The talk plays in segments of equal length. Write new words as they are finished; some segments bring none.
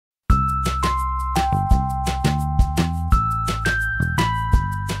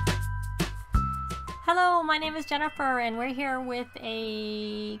Hello, my name is Jennifer and we're here with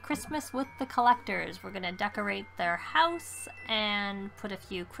a Christmas with the Collectors. We're going to decorate their house and put a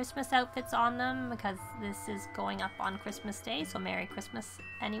few Christmas outfits on them because this is going up on Christmas Day, so Merry Christmas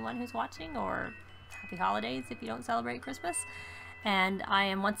anyone who's watching, or Happy Holidays if you don't celebrate Christmas. And I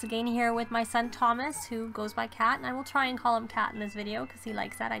am once again here with my son Thomas, who goes by Cat, and I will try and call him Cat in this video because he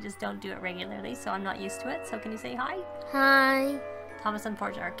likes that. I just don't do it regularly, so I'm not used to it. So can you say hi? Hi. Thomas,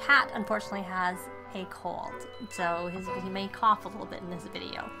 our Cat, unfortunately has a cold, so he may cough a little bit in this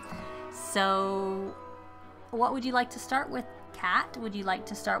video. So what would you like to start with, Cat? Would you like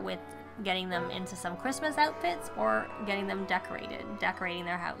to start with getting them into some Christmas outfits or getting them decorating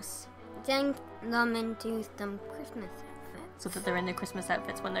their house? Getting them into some Christmas outfits. So that they're in their Christmas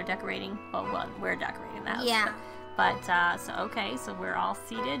outfits when they're decorating? Well, we're decorating the house. Yeah. But so okay, so we're all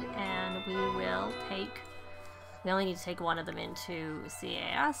seated and we will take... We only need to take one of them into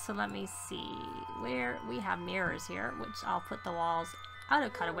CAS, so let me see where we have mirrors here, which I'll put the walls out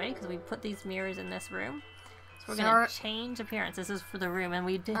of cutaway because we put these mirrors in this room. So we're going to change appearance. This is for the room, and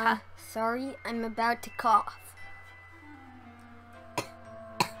we did sorry, I'm about to cough.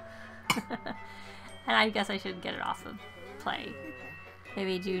 And I guess I should get it off of play.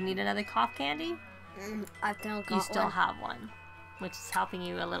 Maybe do you need another cough candy? I still got You still have one, which is helping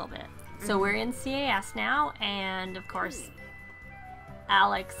you a little bit. So we're in CAS now, and of course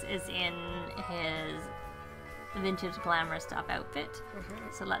Alex is in his vintage glamour stuff outfit.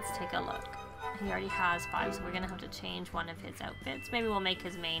 So let's take a look. He already has 5, so we're gonna have to change one of his outfits. Maybe we'll make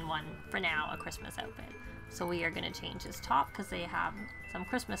his main one for now a Christmas outfit. So we are gonna change his top because they have some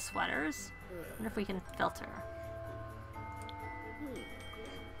Christmas sweaters. I wonder if we can filter.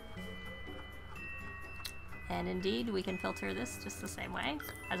 And indeed, we can filter this just the same way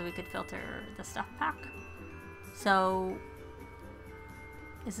as we could filter the stuff pack. So,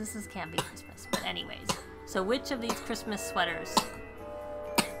 this can't be Christmas, but anyways. So which of these Christmas sweaters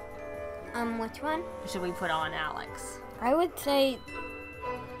which one? should we put on Alex? I would say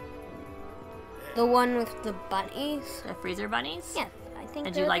the one with the bunnies. The freezer bunnies? Yes, I think.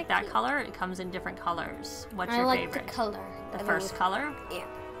 And do you like that color? It comes in different colors. What's your favorite? I like the color. The first color? Yeah.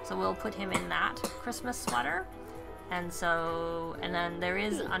 So we'll put him in that Christmas sweater. And so, and then there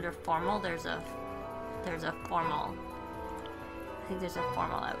is under formal, there's a formal, I think there's a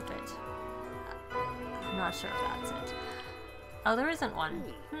formal outfit. I'm not sure if that's it. Oh, there isn't one.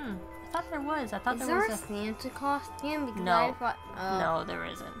 I thought there was. I thought there was a Santa costume? Because no. I thought, no, there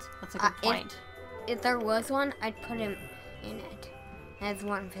isn't. That's a good point. If there was one, I'd put him in it as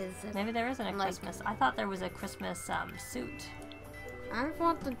one of his. Maybe there isn't a Christmas. I thought there was a Christmas suit. I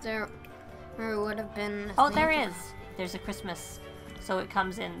thought that there would have been. Oh, there is. There's a Christmas. So it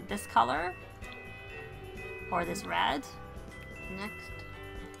comes in this color or this red. Next.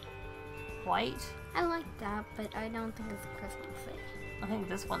 White. I like that, but I don't think it's Christmassy. I think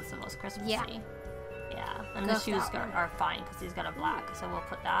this one's the most Christmassy. Yeah. Yeah. And the shoes are fine because he's got a black. So we'll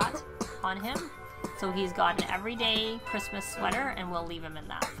put that on him. So he's got an everyday Christmas sweater, and we'll leave him in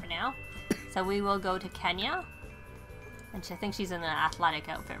that for now. So we will go to Kenya. And I think she's in an athletic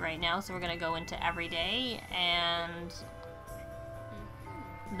outfit right now, so we're going to go into everyday, and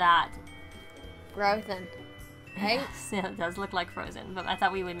that... Frozen, right? Yes, yeah, it does look like Frozen, but I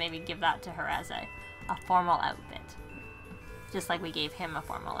thought we would maybe give that to her as a formal outfit. Just like we gave him a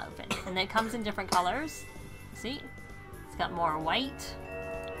formal outfit. And it comes in different colors. See? It's got more white,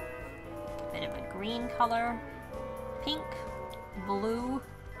 a bit of a green color, pink, blue.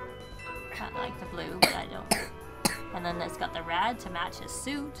 I kind of like the blue, but I don't... And then it's got the red to match his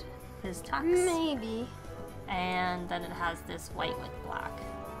suit, his tux. Maybe. And then it has this white with black,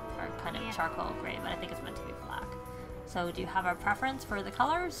 or kind of charcoal gray, but I think it's meant to be black. So do you have a preference for the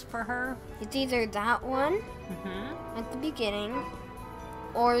colors for her? It's either that one at the beginning,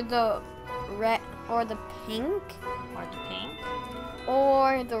 or the red, or the pink, or the pink,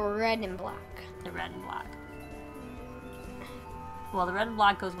 or the red and black. The red and black. Well, the red and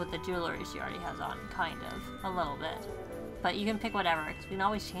black goes with the jewelry she already has on, kind of, a little bit. But you can pick whatever, because we can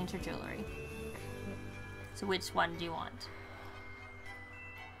always change her jewelry. So which one do you want?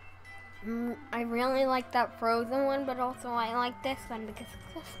 I really like that Frozen one, but also I like this one because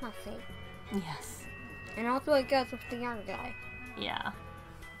it's Christmassy. Yes. And also it goes with the young guy. Yeah.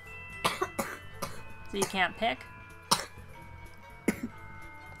 So you can't pick?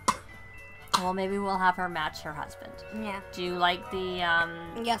 Well, maybe we'll have her match her husband. Yeah. Do you like the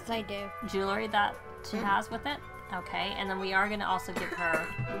Yes, I do. Jewelry that she has with it? Okay, and then we are going to also give her,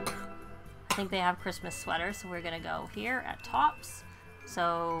 I think they have Christmas sweaters, so we're going to go here at tops.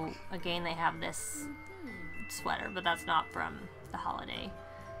 So, again, they have this sweater, but that's not from the holiday.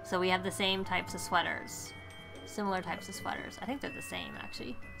 So we have the same types of sweaters. Similar types of sweaters. I think they're the same,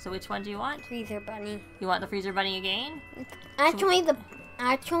 actually. So which one do you want? Freezer bunny. You want the freezer bunny again? Actually, the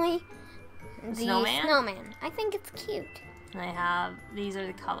snowman? I think it's cute. And I have, these are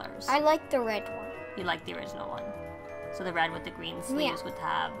the colors. I like the red one. You like the original one. So the red with the green sleeves would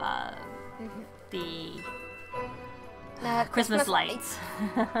have the Christmas lights.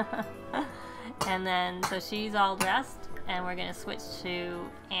 And then, so she's all dressed, and we're gonna switch to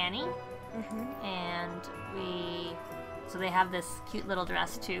Annie. And so they have this cute little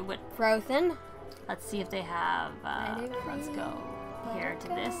dress too, but Frozen. let's see if they have, let's go here to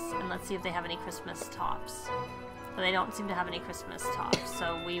this, and let's see if they have any Christmas tops. But they don't seem to have any Christmas tops,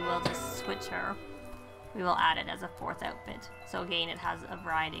 so we will just switch her. We will add it as a fourth outfit. So again, it has a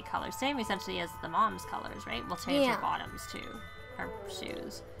variety of colors. Same essentially as the mom's colors, right? We'll change her bottoms too, her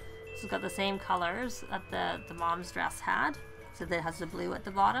shoes. So it's got the same colors that the mom's dress had. So that it has the blue at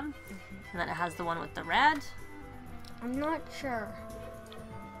the bottom, and then it has the one with the red. I'm not sure.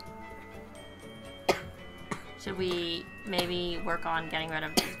 Should we maybe work on getting rid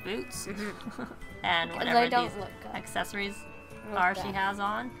of these boots and whatever these accessories are she has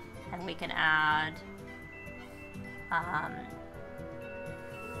on, and we can add and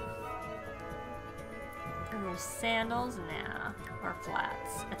there's sandals now, or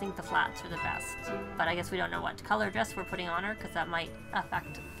flats. I think the flats are the best, but I guess we don't know what color dress we're putting on her because that might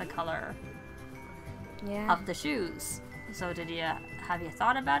affect the color of the shoes. So have you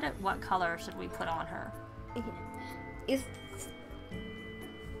thought about it? What color should we put on her?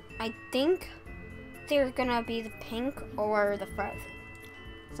 I think there's gonna be the pink or the frozen.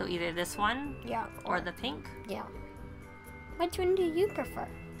 So either this one, or the pink. Yeah. Which one do you prefer?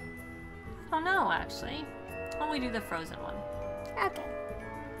 I don't know, actually. Why don't we do the frozen one? Okay.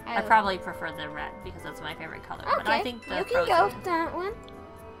 I probably prefer the red because that's my favorite color. Okay. But I think the you frozen. Can go with that one.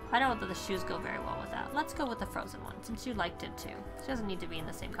 I know that the shoes go very well with that. Let's go with the frozen one since you liked it too. She doesn't need to be in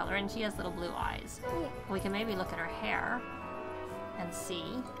the same color, and she has little blue eyes. Yeah. We can maybe look at her hair and see.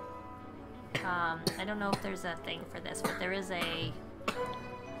 I don't know if there's a thing for this, but there is a.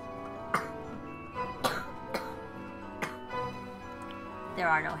 There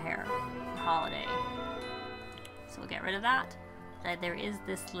are no hair holiday, so we'll get rid of that. There is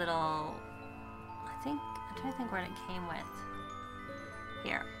this little, I'm trying to think what it came with.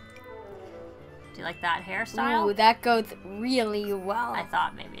 Here. Do you like that hairstyle? Ooh, that goes really well. I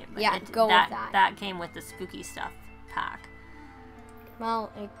thought maybe. But go with that. That came with the spooky stuff pack.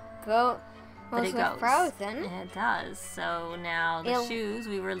 Well, it goes with Frozen. It does. So now the shoes,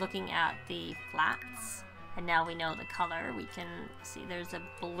 we were looking at the flats. And now we know the color. We can see there's a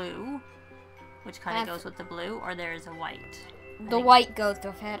blue, which kind of goes with the blue, or there's a white. The white goes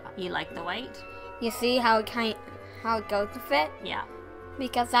with it. You like the white? You see how it goes with it? Yeah.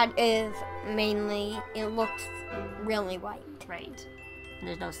 Because that is mainly, it looks really white. Right. And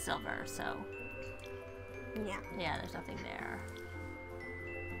there's no silver, so. Yeah. Yeah, there's nothing there.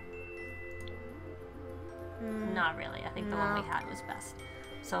 Not really. I think the one we had was best.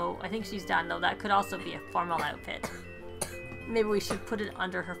 So I think she's done, though that could also be a formal outfit. Maybe we should put it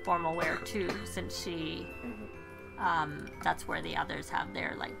under her formal wear too, since she, that's where the others have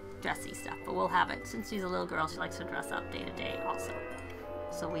their like dressy stuff. But we'll have it, since she's a little girl, she likes to dress up day to day also.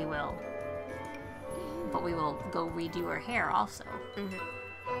 So we will, but we will go redo her hair also.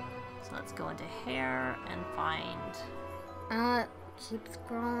 So let's go into hair and find. Keep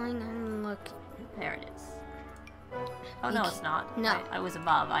scrolling and looking. There it is. Oh, no, it's not. No. I was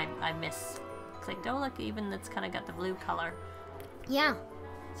above. I misclicked. Oh, look, even it's kind of got the blue color. Yeah.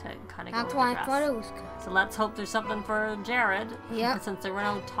 So it kind of goes with That's why the I dress. thought it was good. So let's hope there's something for Jared. Yeah. Since there were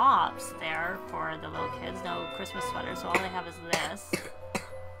no tops there for the little kids, no Christmas sweaters, so all they have is this.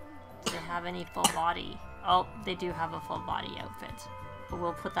 Do they have any full body? Oh, they do have a full body outfit. But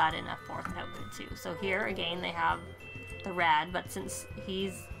we'll put that in a fourth outfit too. So here, again, they have the red, but since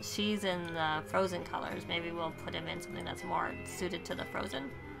she's in the Frozen colors, maybe we'll put him in something that's more suited to the Frozen.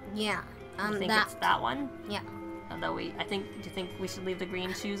 Yeah. You think it's that one? Yeah. Although do you think we should leave the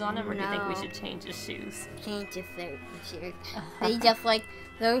green shoes on him, or do you think we should change his shoes? Change his shoes. They just like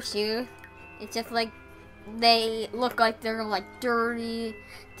those shoes. It's just like they look like they're like dirty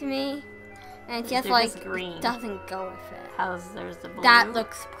to me, and it's just like green. It doesn't go with it. There's the blue. That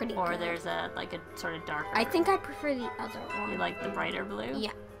looks pretty Or good. there's a sort of darker. I think I prefer the other one. You like the brighter blue?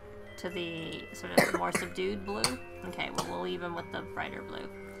 Yeah. To the sort of more subdued blue? Okay, well we'll leave him with the brighter blue.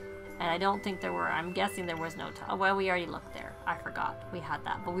 And I don't think I'm guessing there was no top. Well, we already looked there. I forgot. We had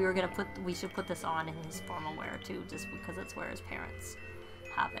that. But we should put this on in his formal wear too, just because it's where his parents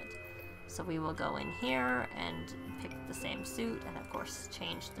have it. So we will go in here and pick the same suit, and of course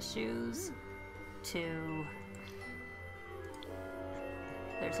change the shoes to,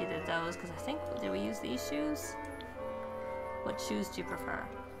 there's either those, because I think, did we use these shoes? What shoes do you prefer?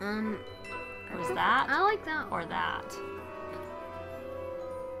 Was that? I like that. Or that?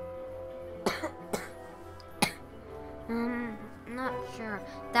 Not sure.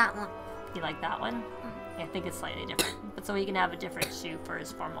 That one. You like that one? I think it's slightly different. But so he can have a different shoe for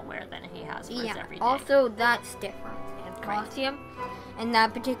his formal wear than he has for his everyday. Also, that's different. His Right. costume. And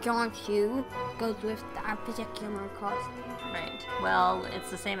that particular shoe goes with that particular costume. Right. Well,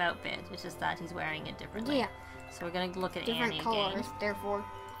 it's the same outfit. It's just that he's wearing it differently. Yeah. So we're going to look at Different Annie colors, again. therefore.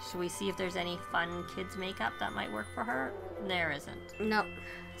 Should we see if there's any fun kids makeup that might work for her? There isn't. No.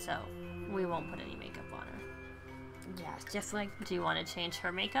 So we won't put any makeup on her. Yeah, it's just like... Do you want to change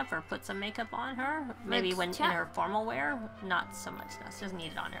her makeup or put some makeup on her? Maybe Let's when in check. her formal wear? Not so much. No, she doesn't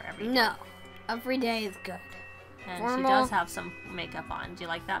need it on her every day. No. Every day is good. And Formal. she does have some makeup on. Do you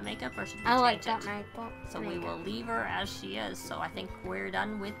like that makeup or should we I like change that it? makeup. So we will leave her as she is. So I think we're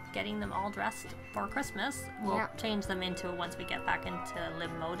done with getting them all dressed for Christmas. We'll Yeah. change them into once we get back into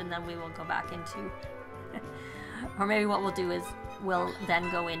live mode, and then we will go back into or maybe what we'll do is we'll then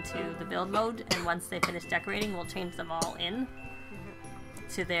go into the build mode, and once they finish decorating, we'll change them all in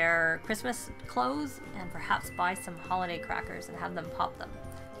to their Christmas clothes and perhaps buy some holiday crackers and have them pop them.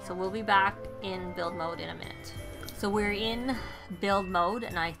 So we'll be back in build mode in a minute. So we're in build mode,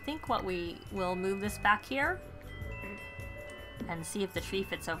 and I think what we will move this back here and see if the tree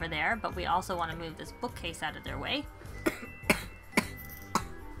fits over there, but we also want to move this bookcase out of their way.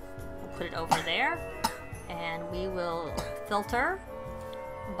 We'll put it over there, and we will filter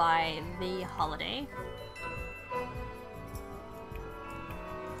by the holiday.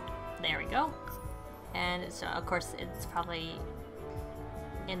 There we go. And it's, of course, it's probably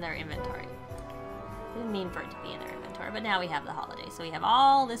in their inventory. Didn't mean for it to be in their inventory, but now we have the holiday, so we have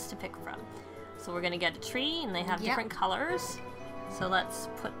all this to pick from. So we're gonna get a tree, and they have different colors. So let's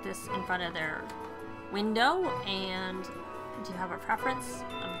put this in front of their window. And do you have a preference?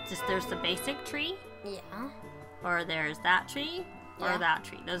 Just there's the basic tree, Yeah. or there's that tree, or Yeah. that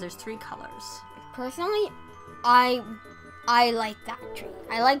tree. There's three colors. Personally, I like that tree.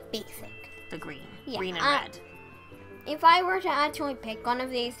 I like basic. The green, Yeah, green and red. If I were to actually pick one of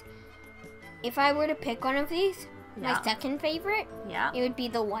these, my Yeah. second favorite, Yeah. it would be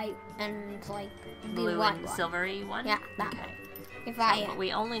the white and like the Blue white and one. silvery one? Yeah, that Okay. If So, I but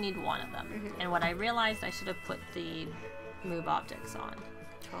we only need one of them. And what I realized, I should have put the move objects on.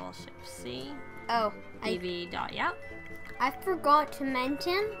 Control Shift C. BB dot, yeah. I forgot to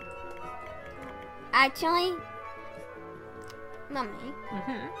mention. Actually, Mummy,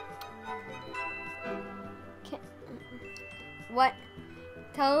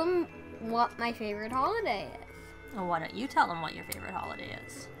 tell them what my favorite holiday is. Well, why don't you tell them what your favorite holiday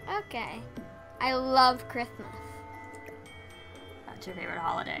is? Okay. I love Christmas. That's your favorite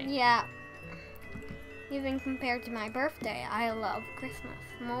holiday. Yeah. Even compared to my birthday, I love Christmas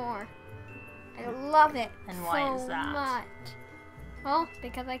more. I love it And why so is that? much. Well,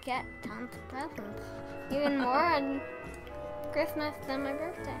 because I get tons of presents. Even more on Christmas than my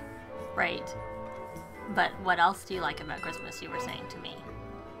birthday. Right. But what else do you like about Christmas, you were saying to me?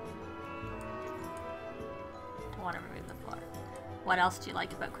 I want to remove the floor. What else do you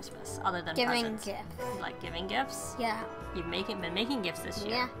like about Christmas, other than Giving presents? gifts. You like giving gifts? Yeah. You've been making gifts this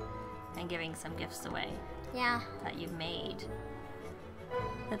year. Yeah. And giving some gifts away Yeah. that you've made.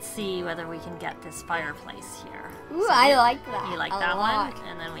 Let's see whether we can get this fireplace here. Ooh, So I like that. You like a that lot. one?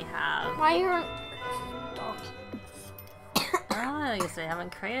 And then we have... Why aren't... Oh, I guess they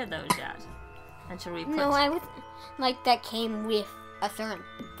haven't created those yet. And should we put... No, I was like that came with a certain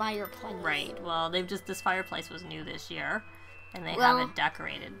fireplace. Right. Well, this fireplace was new this year, and they Well- have it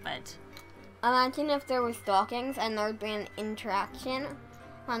decorated, but... Imagine if there were stockings and there would be an interaction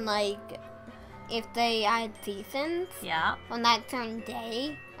on like if they had seasons Yeah. on that certain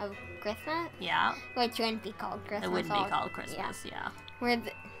day of Christmas, Yeah. which wouldn't be called Christmas. It wouldn't be all- called Christmas, yeah. Where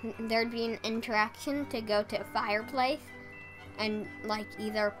there'd be an interaction to go to a fireplace and like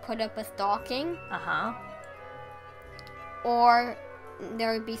either put up a stocking Uh-huh. or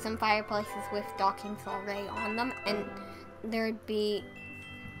there would be some fireplaces with stockings already on them and they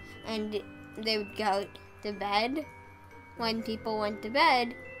would go to bed. When people went to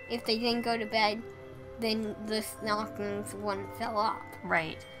bed, if they didn't go to bed, then the stockings wouldn't fill up.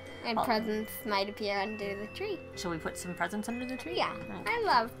 Right. And Well- presents might appear under the tree. Shall we put some presents under the tree? Yeah, Okay. I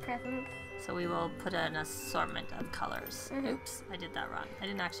love presents. So we will put an assortment of colors. Mhm. Oops, I did that wrong. I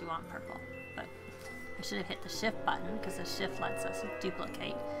didn't actually want purple, but I should have hit the shift button because the shift lets us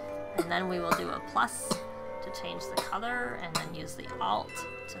duplicate. And then we will do a plus to change the color, and then use the Alt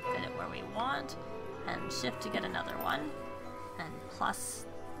to fit it where we want, and Shift to get another one, and plus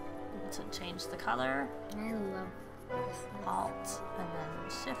to change the color. I love Alt, and then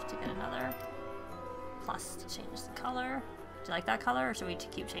Shift to get another, plus to change the color. Do you like that color, or should we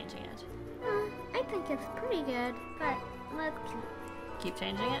keep changing it? I think it's pretty good, but let's Keep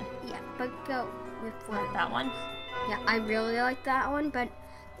changing it? yeah, but go with one. That one? Yeah, I really like that one, but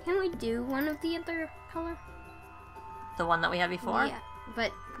can we do one of the other color? The one that we had before? Yeah,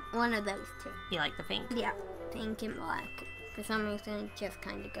 but one of those two. You like the pink? Yeah, pink and black. For some reason, it just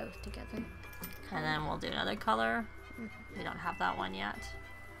kind of goes together. And then we'll do another color. We don't have that one yet.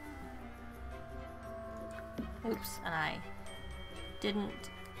 Oops, and I didn't.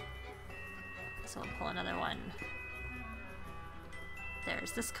 So we'll pull another one.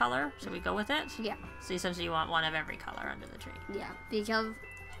 There's this color. Should we go with it? Yeah. So essentially you want one of every color under the tree. Yeah, because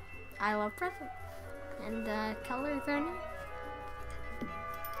I love presents. And the colors are nice.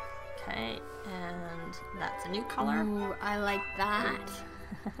 Okay, and that's a new color. Ooh, I like that.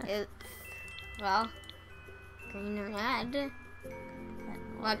 It's, well, green and red. And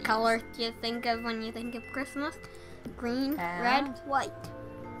we'll What use- color do you think of when you think of Christmas? Green, red, And- white.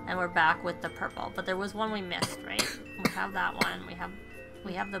 And we're back with the purple. But there was one we missed, right? We have that one. We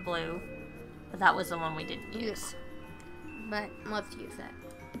have the blue. But that was the one we didn't use. But let's use that.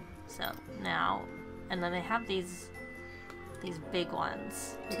 So now, and then they have these big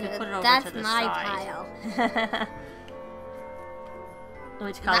ones. We could put it over That's to the my side. pile.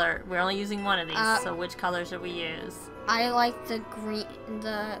 Which color? We're only using one of these, Uh, so which color should we use? I like the green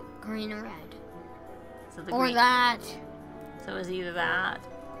and red. So the Or green. that. So it's either that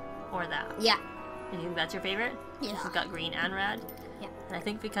or that. Yeah. And you think that's your favorite? Yeah. This has got green and red. Yeah. And I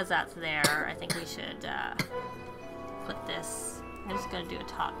think because that's there, I think we should put this. I'm just gonna do a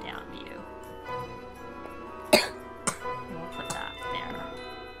top-down view. And we'll put that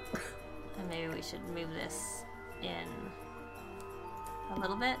there. And maybe we should move this in a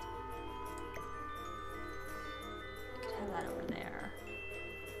little bit. We could have that over there.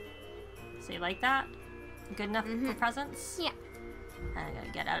 So you like that? Good enough for presents? Yeah. And I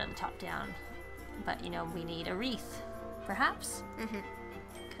gotta get out of the top down. But you know, we need a wreath, perhaps?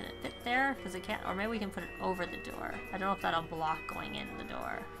 Could it fit there? Because it can't, or maybe we can put it over the door. I don't know if that'll block going in the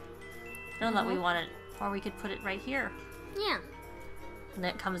door. I don't know that we want it, or we could put it right here. Yeah. And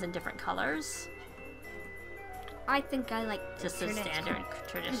it comes in different colors. I think I like the Just a traditional. standard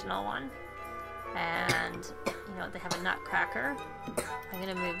traditional one. And, you know, they have a nutcracker. I'm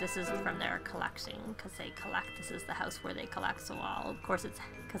gonna move, this is from their collection, because they collect, this is the house where they collect, so of course it's,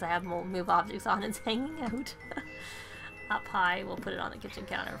 because I have move objects on, it's hanging out. Up high, we'll put it on the kitchen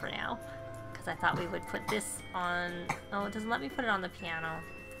counter for now. Because I thought we would put this on, oh, it doesn't let me put it on the piano.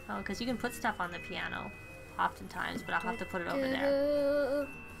 Oh, because you can put stuff on the piano, oftentimes, but I'll have to put it over there.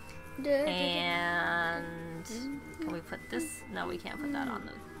 And can we put this? No, we can't put that on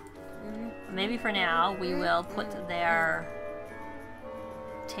the. Maybe for now we will put their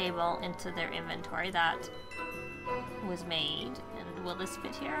table into their inventory that was made. And will this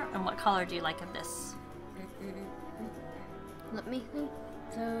fit here? And what color do you like of this? Let me think.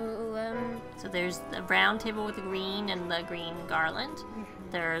 So there's the brown table with the green and the green garland.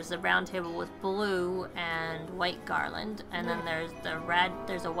 There's a brown table with blue and white garland, and then there's the red.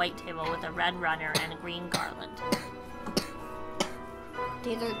 There's a white table with a red runner and a green garland.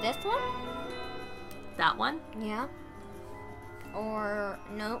 either this one? That one? Yeah. Or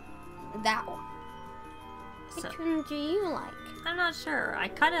no, that one. So, Which one do you like? I'm not sure.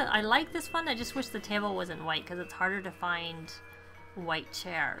 I like this one. I just wish the table wasn't white because it's harder to find white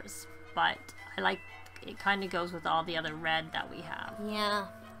chairs. But I like it. Kind of goes with all the other red that we have. Yeah.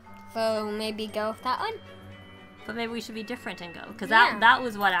 So maybe go with that one. But maybe we should be different and go because Yeah. that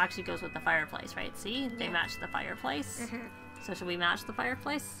was what actually goes with the fireplace, right? See, they match the fireplace. Mhm. So should we match the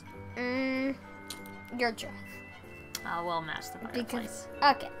fireplace? Your choice. We'll match the fireplace.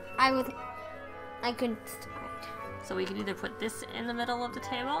 Okay, I couldn't decide. So we could either put this in the middle of the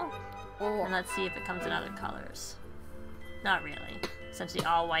table, Or and let's see if it comes in other colors. Not really. Essentially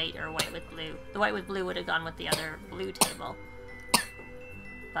all white or white with blue. The white with blue would have gone with the other blue table.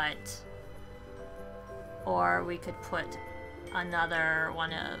 But, or we could put another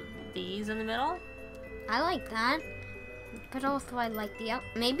one of these in the middle. I like that. But also I like the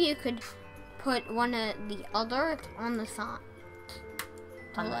maybe you could put one of the others on the side.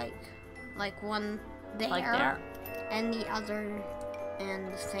 To On the- like one there, Like there. and the other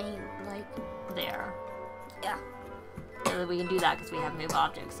and the same like There. yeah. So that we can do that because we have move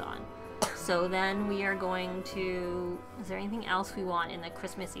objects on. So then we are going to... Is there anything else we want in the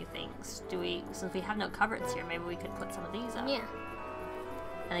Christmassy things? Since we have no cupboards here, maybe we could put some of these up. Yeah.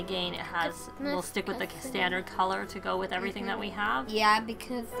 And again, it has... We'll stick with the standard color to go with everything that we have. Yeah,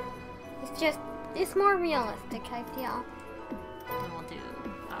 because it's more realistic, I feel. And we'll do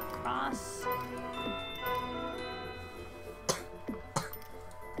a cross.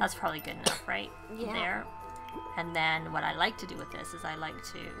 That's probably good enough, right? Yeah. There. And then what I like to do with this is I like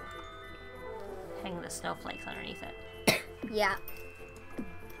to hang the snowflakes underneath it. Yeah.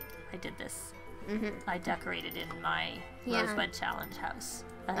 I did this. Mhm. I decorated in my Rosebud Challenge house.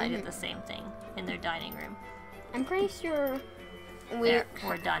 And I did the same thing in their dining room. I'm pretty sure We're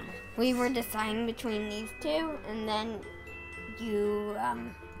done. we were deciding between these two, and then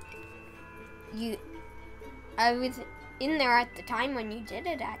I was in there at the time when you did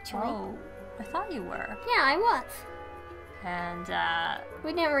it, actually. Oh, I thought you were. Yeah, I was. And,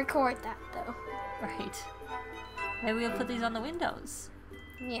 We didn't record that, though. right. Maybe we'll put these on the windows.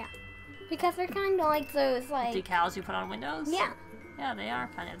 Yeah. Because they're kind of like those, like... Decals you put on windows? Yeah. Yeah, they are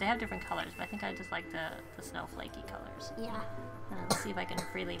kind of. They have different colors, but I think I just like the snowflakey colors. Yeah. And let's see if I can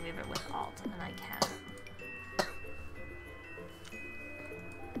freely move it with Alt, and I can.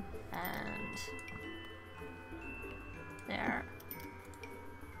 And there.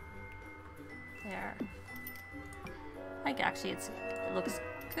 There. I think actually it looks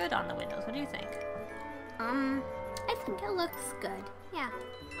good on the windows. What do you think? I think it looks good. Yeah.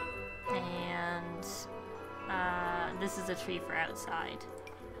 And this is a tree for outside.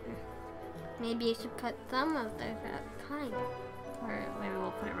 Maybe you should put some of those outside. Or maybe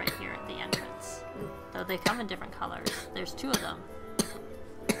we'll put it right here at the entrance. Though they come in different colors. There's two of them.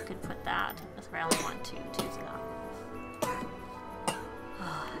 I could put that. That's where I only want two. Two's enough. I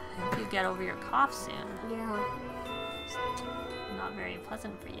hope you get over your cough soon. Yeah. It's not very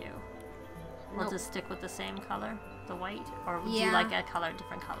pleasant for you. We'll just stick with the same color, the white, or would you like a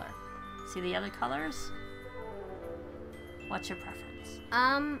different color? See the other colors? What's your preference?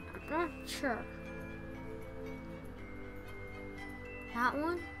 I'm not sure. That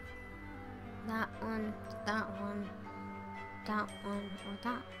one, that one, that one, that one, or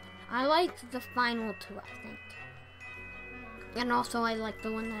that. I like the final two, I think. And also I like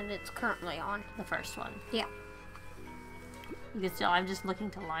the one that it's currently on. The first one. Yeah. You can still, I'm just looking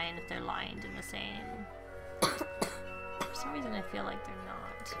to line if they're lined in the same. For some reason I feel like they're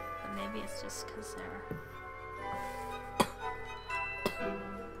not. But maybe it's just because they're...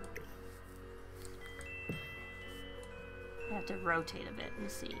 I have to rotate a bit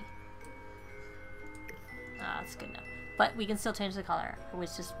and see. That's good enough. But we can still change the color. I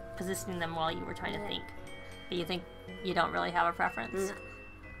was just positioning them while you were trying to think. But you think you don't really have a preference?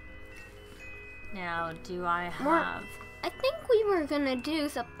 No. Now, do I have... I think we were gonna do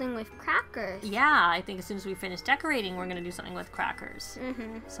something with crackers. Yeah, I think as soon as we finish decorating, we're gonna do something with crackers.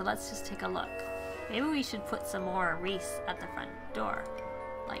 Mm-hmm. So let's just take a look. Maybe we should put some more wreaths at the front door.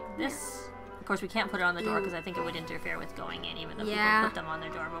 Like this. Yeah. Of course, we can't put it on the door because I think it would interfere with going in, even though people put them on their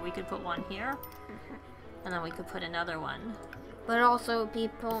door. But we could put one here. And then we could put another one. But also,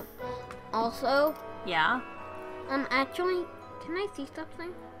 people... Also... Yeah? Actually, can I see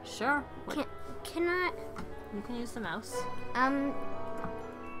something? Sure. Can I... You can use the mouse.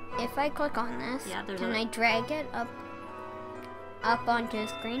 If I click on this, can I drag it up onto the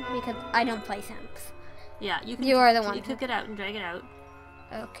screen? Because I don't play Sims. Yeah, you can. You are the one. You click it out and drag it out.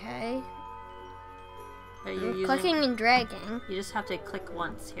 Okay. I'm clicking and dragging. You just have to click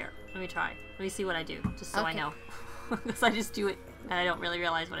once here. Let me try. Let me see what I do, just so I know. Because I just do it and I don't really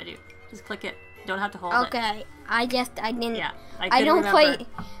realize what I do. Just click it. You don't have to hold it. Okay. I didn't. Yeah. I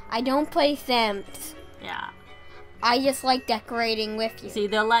don't play Sims. Yeah. I just like decorating with you. See,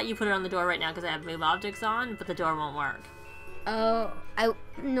 they'll let you put it on the door right now because I have move objects on, but the door won't work. Oh, So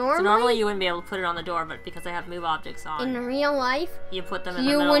normally you wouldn't be able to put it on the door, but because I have move objects on, in real life, you put them in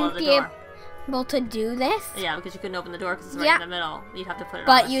the middle of the door. You wouldn't be able to do this. Yeah, because you couldn't open the door because it's right in the middle. You'd have to put it on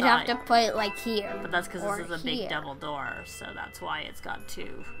the side. But you'd have to put it like here. But that's because this is a big double door, so that's why it's got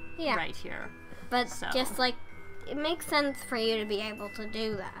two right here. But just like, it makes sense for you to be able to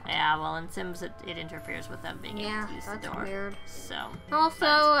do that. Yeah, well, in Sims, it interferes with them being able to use the door. Yeah, that's weird. So. Also,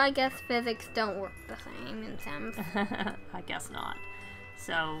 I guess physics don't work the same in Sims. I guess not.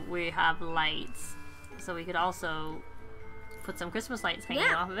 So, we have lights. So, we could also put some Christmas lights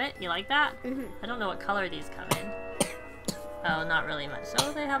hanging off of it. You like that? Mm-hmm. I don't know what color these come in. Oh, not really much.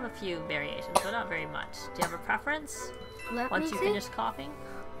 So, they have a few variations, but not very much. Do you have a preference? Once you finish coughing?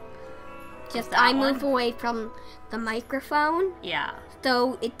 Just I move away from the microphone. Yeah.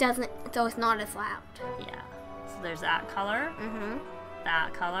 So it's not as loud. Yeah. So there's that color. Mm-hmm.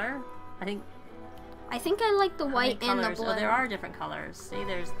 That color. I think I like the white and the blue. Oh, there are different colors. See,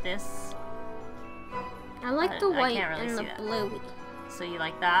 there's this. I like the white and the blue. So you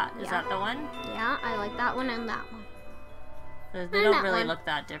like that? Is that the one? Yeah, I like that one and that one. They don't really look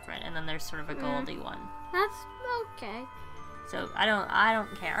that different. And then there's sort of a goldy one. That's okay. So I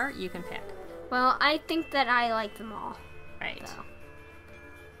don't care. You can pick. Well, I think that I like them all. Right. So.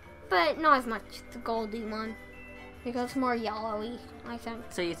 But not as much the goldy one. Because it's more yellowy, I think.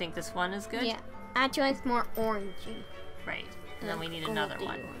 So you think this one is good? Yeah. Actually, it's more orangey. Right. And then we need another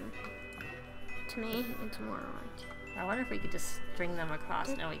one. To me, it's more orange. I wonder if we could just string them across.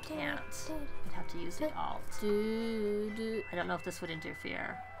 No, we can't. We'd have to use the alt. I don't know if this would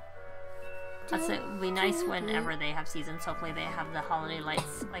interfere. It would be nice whenever they have seasons. Hopefully they have the holiday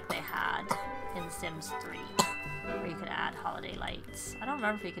lights like they had in Sims 3. Where you could add holiday lights. I don't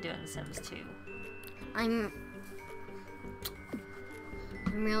remember if we could do it in Sims 2. I'm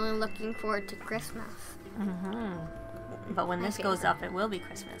really looking forward to Christmas. But when this goes up, it will be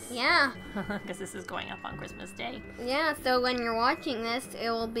Christmas. Yeah. Because this is going up on Christmas Day. Yeah, so when you're watching this, it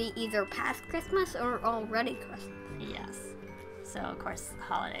will be either past Christmas or already Christmas. Yes. So, of course,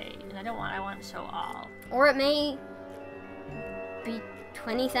 holiday. And I want to show all. Or it may be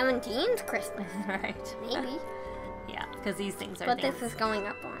 2017's Christmas. Right. Maybe. Yeah, because these things are But this is going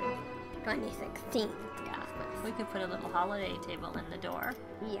up on 2016. Yeah. We could put a little holiday table in the door.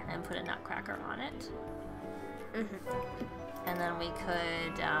 Yeah. And put a nutcracker on it. And then we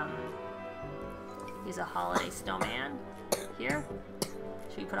could use a holiday snowman here.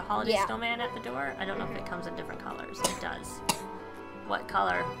 Should we put a holiday snowman at the door? I don't know if it comes in different colors. It does. What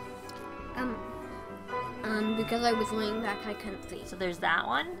color? Because I was laying back, I couldn't see. So there's that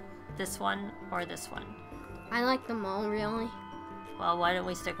one, this one, or this one. I like them all, really. Well, why don't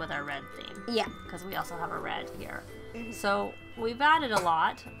we stick with our red theme? Yeah. Because we also have a red here. So we've added a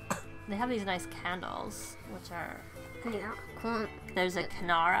lot. They have these nice candles, which are... Yeah, cool. There's a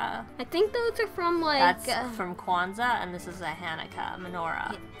Kanara. I think those are from, like... That's from Kwanzaa, and this is a Hanukkah,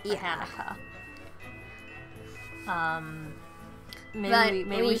 menorah. Yeah. Hanukkah. Maybe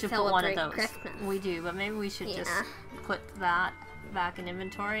we should put one of those. Christmas. We do, but maybe we should just put that back in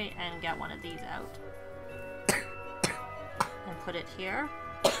inventory and get one of these out. And put it here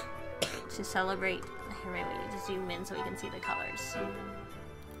to celebrate. Here, maybe we need to zoom in so we can see the colors.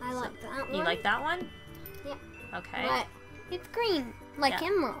 I like that one. You like that one? Yeah. Okay. But it's green, like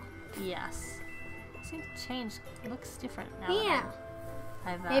emerald. Yes. It seems to change. It looks different now.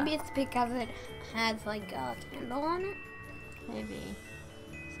 Yeah. Maybe it's because it has like a candle on it. Maybe.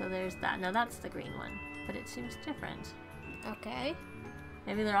 So there's that. No, that's the green one. But it seems different. Okay.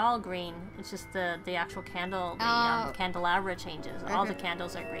 Maybe they're all green. It's just the actual candle, the candelabra changes. All the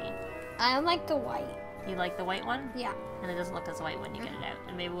candles are green. I like the white. You like the white one? Yeah. And it doesn't look as white when you get it out.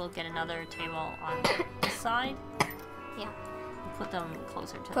 And maybe we'll get another table on this side. Yeah. And put them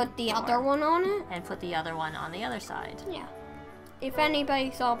closer to Put the door. other one on it? And put the other one on the other side. Yeah. If anybody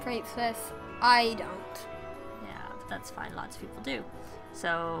celebrates this, I don't. Yeah, but that's fine. Lots of people do.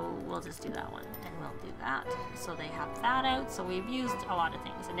 So we'll just do that one, and we'll do that. So they have that out. So we've used a lot of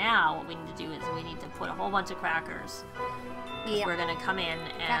things. And now what we need to do is we need to put a whole bunch of crackers. Yeah. We're going to come in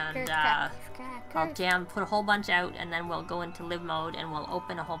and I'll put a whole bunch out, and then we'll go into live mode and we'll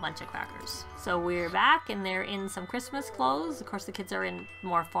open a whole bunch of crackers. So we're back, and they're in some Christmas clothes. Of course, the kids are in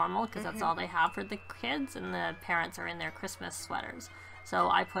more formal because that's all they have for the kids, and the parents are in their Christmas sweaters. So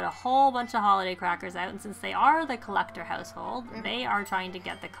I put a whole bunch of holiday crackers out, and since they are the collector household, they are trying to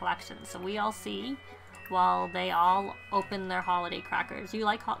get the collection. So we all see while they all open their holiday crackers. You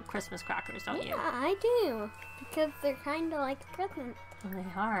like Christmas crackers, don't you? Yeah, I do. Because they're kind of like presents. They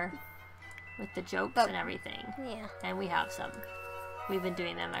are. With the jokes and everything. Yeah. And we have some. We've been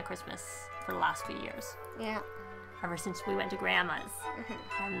doing them at Christmas for the last few years. Yeah. Ever since we went to Grandma's.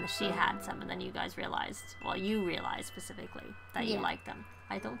 And she had some, and then you guys realized, well, you realized specifically that you liked them.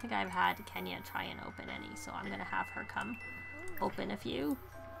 I don't think I've had Kenya try and open any, so I'm going to have her come open a few.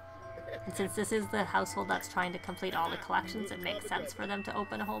 And since this is the household that's trying to complete all the collections, it makes sense for them to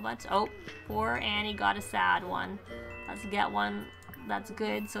open a whole bunch. Oh, poor Annie got a sad one. Let's get one that's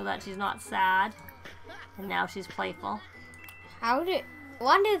good so that she's not sad. And now she's playful.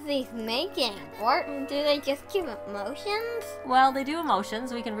 What is these making? Or do they just give emotions? Well, they do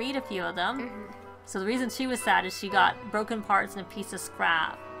emotions. We can read a few of them. So the reason she was sad is she got broken parts and a piece of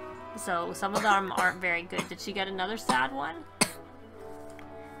scrap. So some of them aren't very good. Did she get another sad one?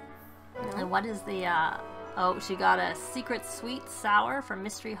 No. And what is the, oh, she got a secret sweet sour from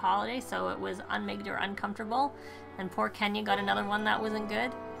Mystery Holiday, so it was unmade or uncomfortable. And poor Kenya got another one that wasn't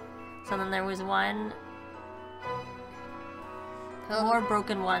good. So then there was one, More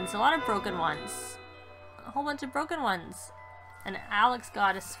broken ones. A lot of broken ones. A whole bunch of broken ones. And Alex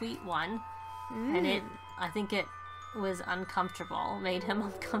got a sweet one. And I think it was uncomfortable. Made him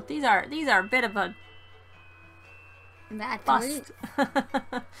uncomfortable. These are a bit of a bust.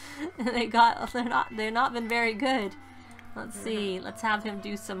 They're not been very good. Let's see. Let's have him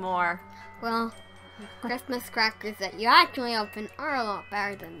do some more. Well, Christmas crackers that you actually open are a lot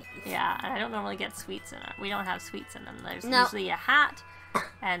better than these. Yeah, and I don't normally get sweets in it. We don't have sweets in them. There's usually a hat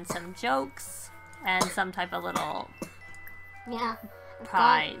and some jokes and some type of little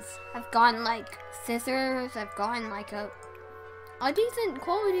prize. I've gotten like scissors. I've gotten like a decent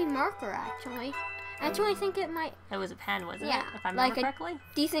quality marker actually. Actually, I think it might. It was a pen, wasn't it? Yeah, If I remember correctly.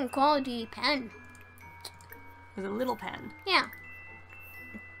 Decent quality pen. It was a little pen. Yeah.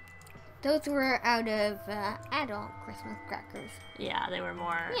 Those were out of adult Christmas crackers. Yeah, they were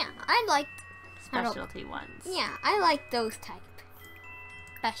more. Yeah, I liked specialty ones. Yeah, I like those type.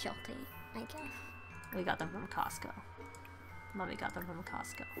 Specialty, I guess. We got them from Costco. Mommy got them from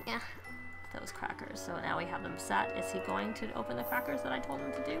Costco. Yeah. Those crackers. So now we have them set. Is he going to open the crackers that I told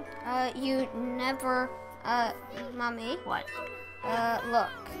him to do? You never, Mommy. What? Look.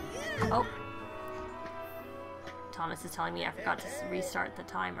 Oh. Thomas is telling me I forgot to restart the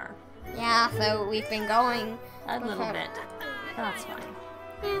timer. Yeah, so we've been going a little bit. That's fine.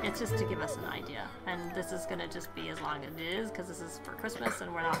 Yeah. It's just to give us an idea. And this is going to just be as long as it is because this is for Christmas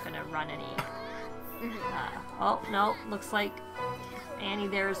and we're not going to run any... oh, no. Looks like Annie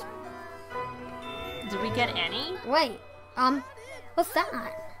there's... Did we get any? Wait, what's that?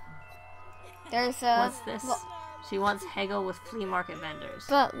 There's a... What's this? She wants haggle with flea market vendors.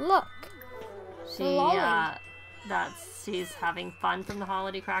 But look. She's having fun from the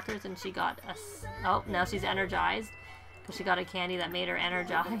holiday crackers and she got a... Oh, now she's energized. Because she got a candy that made her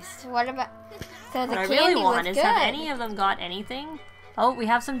energized. What about... So the what I candy really want was is good. Have any of them got anything? Oh, we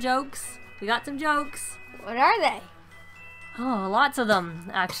have some jokes. We got some jokes. What are they? Oh, lots of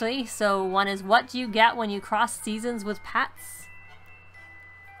them, actually. So one is, what do you get when you cross seasons with pets?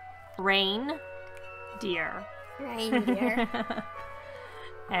 Rain. Deer. Reindeer.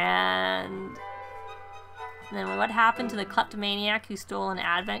 And then what happened to the kleptomaniac who stole an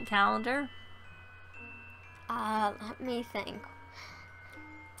advent calendar? Let me think.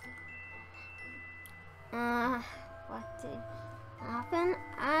 What did happen?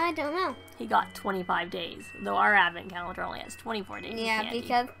 I don't know. He got 25 days, though our advent calendar only has 24 days. Yeah, of candy.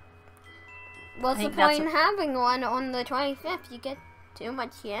 because what's the point in having one on the 25th? You get too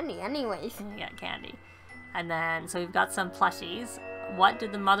much candy anyways. You get candy. And then, so we've got some plushies. What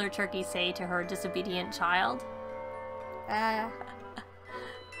did the mother turkey say to her disobedient child?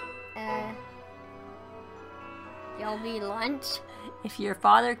 You'll be lunch. If your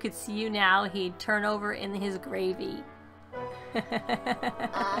father could see you now, he'd turn over in his gravy.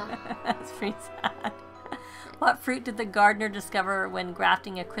 That's pretty sad. What fruit did the gardener discover when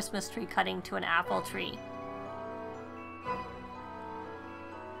grafting a Christmas tree cutting to an apple tree?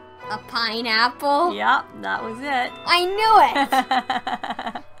 A pineapple? Yep, that was it. I knew it!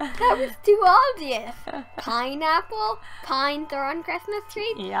 That was too obvious. Pineapple? Pines are on Christmas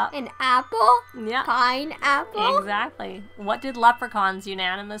trees? Yep. An apple? Yep. Pineapple? Exactly. What did leprechauns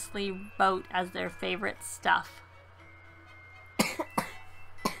unanimously vote as their favorite stuff?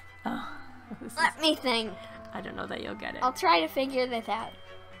 Let me think. I don't know that you'll get it. I'll try to figure this out.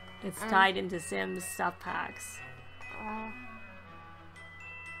 It's tied into Sims stuff packs. I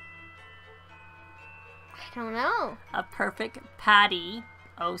don't know. A perfect patty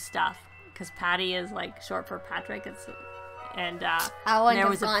stuff, because patty is like short for Patrick. And there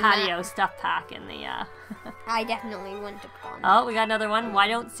was a patio stuff pack in the I definitely wouldn't have gone. Oh, we got another one. Why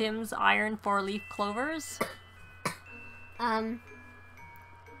don't Sims iron 4-leaf clovers?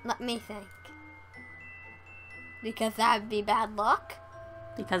 Let me think. Because that would be bad luck?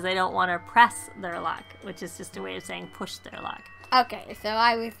 Because they don't want to press their luck, which is just a way of saying push their luck. Okay, so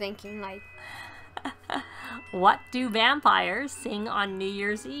I was thinking like... What do vampires sing on New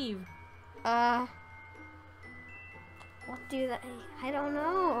Year's Eve? What do they... I don't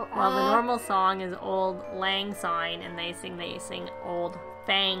know. Well, the normal song is Old Lang Syne, and they sing Old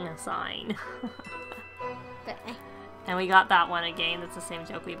Fang Syne. And we got that one again. That's the same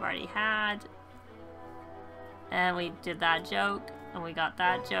joke we've already had. And we did that joke, and we got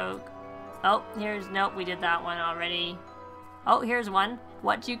that joke. Oh, nope, we did that one already. Oh, here's one.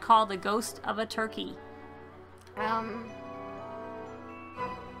 What do you call the ghost of a turkey? Let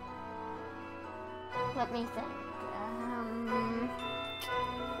me think.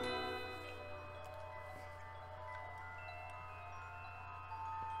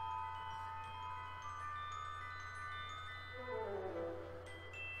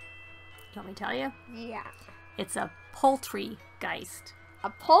 want me to tell you? Yeah. It's a poultrygeist. A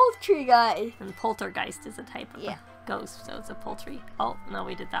poultry guy. And poltergeist is a type of ghost, so it's a poultry. Oh, no,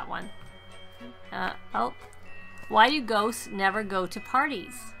 we did that one. Oh. Why do ghosts never go to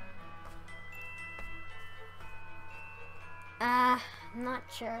parties? Not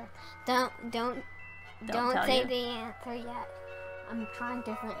sure. Don't tell say you. the answer yet. I'm trying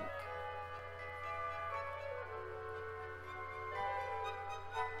to think.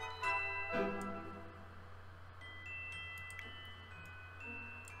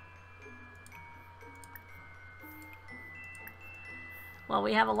 Well,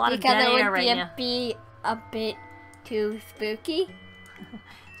 we have a lot of Because dead it air would right now. be a bit too spooky.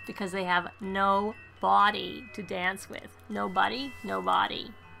 Because they have no body to dance with. Nobody, no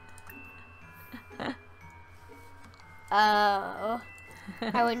body. Oh.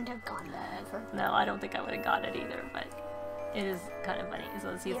 I wouldn't have gone that ever. No, I don't think I would have got it either, but it is kind of funny. So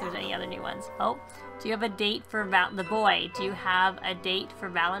let's see if there's any other new ones. Oh, do you have a date for the boy? Do you have a date for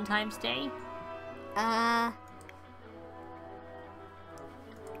Valentine's Day?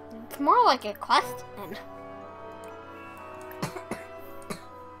 It's more like a question.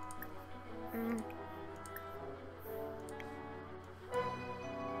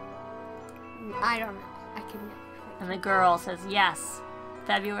 I don't know. I can. And the girl says yes,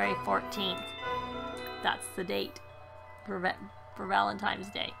 February 14th. That's the date for Valentine's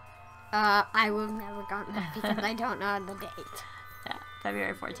Day. I will never gotten that because I don't know the date. Yeah,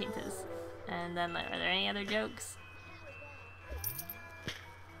 February 14th is. And then are there any other jokes?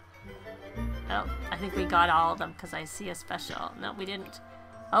 Oh, I think we got all of them because I see a special. No, we didn't.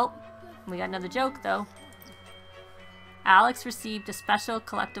 Oh, we got another joke though. Alex received a special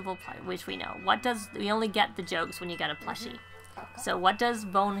collectible which we know. We only get the jokes when you get a plushie. Okay. So what does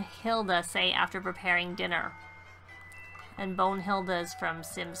Bonehilda say after preparing dinner? And Bonehilda is from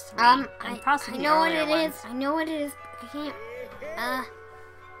Sims 3. And possibly I know what earlier it ones. is. I know what it is. I can't.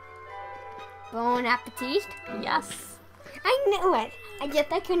 Bon appetit. Yes. I knew it. I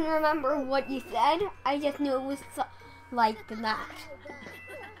couldn't remember what you said. I just knew it was like that.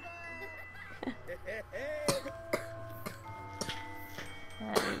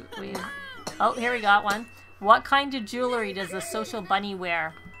 Oh, here we got one. What kind of jewelry does the social bunny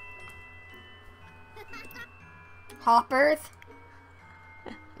wear? Hoppers.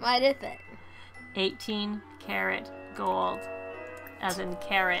 What is it? 18 karat gold. As in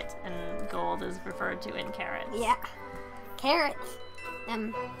carat, and gold is referred to in carats. Yeah. Carrots.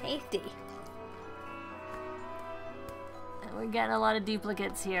 Tasty. And we're getting a lot of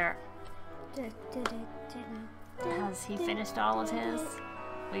duplicates here. Has he finished all of his?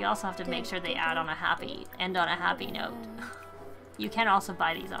 We also have to make sure they end on a happy note. You can also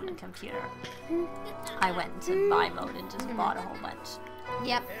buy these on the computer. I went into buy mode and just bought a whole bunch.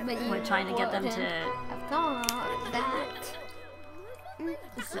 Yep, but we're trying to get them to. I've got that.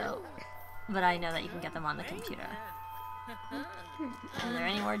 So, but I know that you can get them on the computer. Are there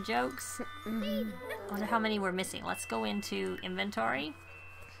any more jokes? I wonder how many we're missing. Let's go into inventory.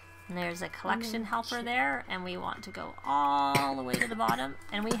 And there's a collection helper there, and we want to go all the way to the bottom.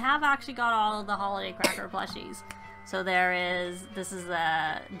 And we have actually got all of the holiday cracker plushies. So this is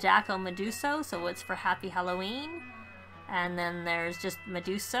the Jacko Meduso, so it's for Happy Halloween. And then there's just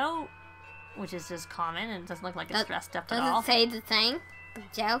Meduso, which is just common, and it doesn't look like it's dressed up at all. Does it say the thing? The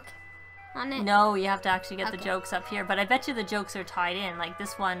joke on it? No, you have to actually get the jokes up here. But I bet you the jokes are tied in. Like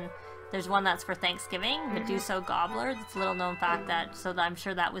this one, there's one that's for Thanksgiving, Meduso Gobbler. It's a little known fact so I'm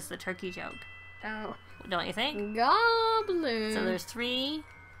sure that was the turkey joke. Oh. Don't you think? Gobbler. So there's 3,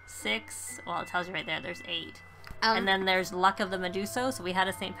 6, well it tells you right there, there's 8. And then there's Luck of the Meduso, so we had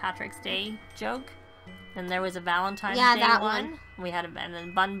a St. Patrick's Day joke. Then there was a Valentine's Day that one. We had and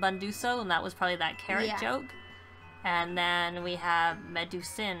then Bun Bunduso, and that was probably that carrot joke. And then we have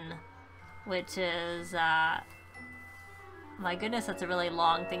Medusin, which is, my goodness, that's a really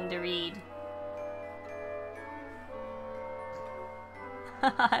long thing to read.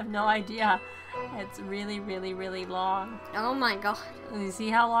 I have no idea. It's really, really, really long. Oh my god. You see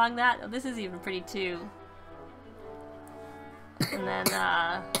how long that? Oh, this is even pretty too. And then,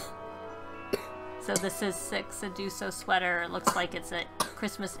 so this is 6 Aduso sweater. It looks like it's a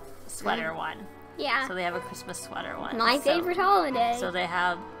Christmas sweater one. Yeah. So they have a Christmas sweater one. My favorite holiday. So they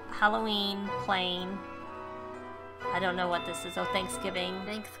have Halloween, plain. I don't know what this is. Oh, Thanksgiving.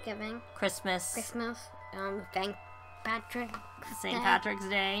 Christmas. St. Patrick's St. Patrick's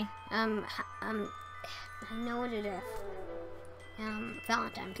Day. I know what it is.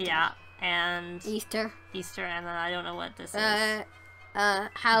 Valentine's Day. Yeah, and Easter, and then I don't know what this is.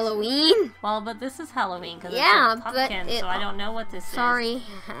 Halloween. Well, but this is Halloween because Yeah, it's a pumpkin, but so I don't know what this is. Sorry.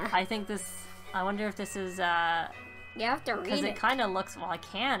 I think this. I wonder if this is. You have to read Because it. it kind of looks. Well, I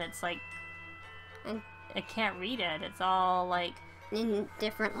can. It's like. And- I can't read it. It's all like. In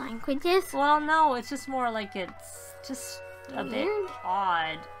different languages. Well, no, it's just more like it's just a bit Weird.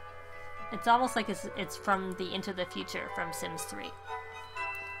 odd. It's almost like it's from the Into the Future from Sims 3.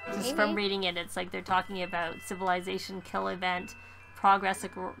 Just from Maybe. reading it, it's like they're talking about civilization kill event, progress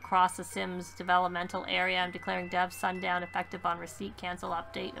across the Sims developmental area. I'm declaring dev sundown effective on receipt, cancel,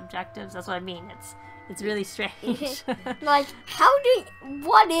 update, objectives. That's what I mean. It's really strange. Like,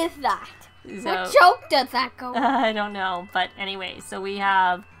 what is that? What So, joke does that go on? I don't know, but anyway, so we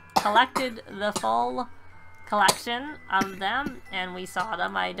have collected the full collection of them, and we saw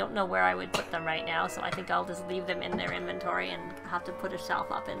them. I don't know where I would put them right now, so I think I'll just leave them in their inventory and have to put a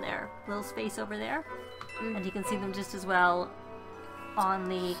shelf up in their little space over there. And you can see them just as well on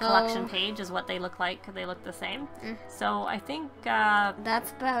the collection page as what they look like. They look the same. So I think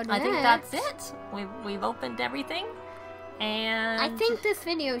That's about it. I think that's it. We've opened everything. And I think this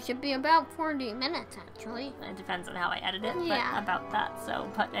video should be about 40 minutes, actually. it depends on how I edit it, Yeah. but about that. So,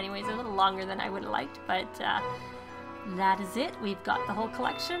 but anyways, a little longer than I would have liked, but that is it. We've got the whole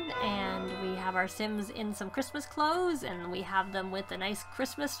collection, and we have our Sims in some Christmas clothes, and we have them with a nice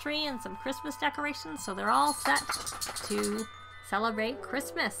Christmas tree and some Christmas decorations, so they're all set to celebrate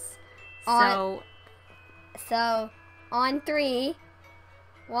Christmas. So, So, on 3.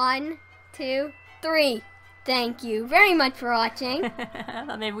 1, 2, 3. Thank you very much for watching.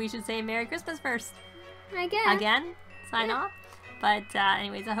 maybe we should say Merry Christmas first. I guess. Again, sign off. But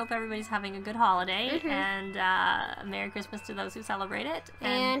anyways, I hope everybody's having a good holiday, and Merry Christmas to those who celebrate it.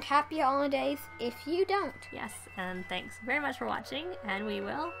 And happy holidays if you don't. Yes, and thanks very much for watching, and we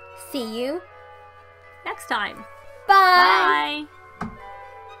will See you. next time. Bye. Bye!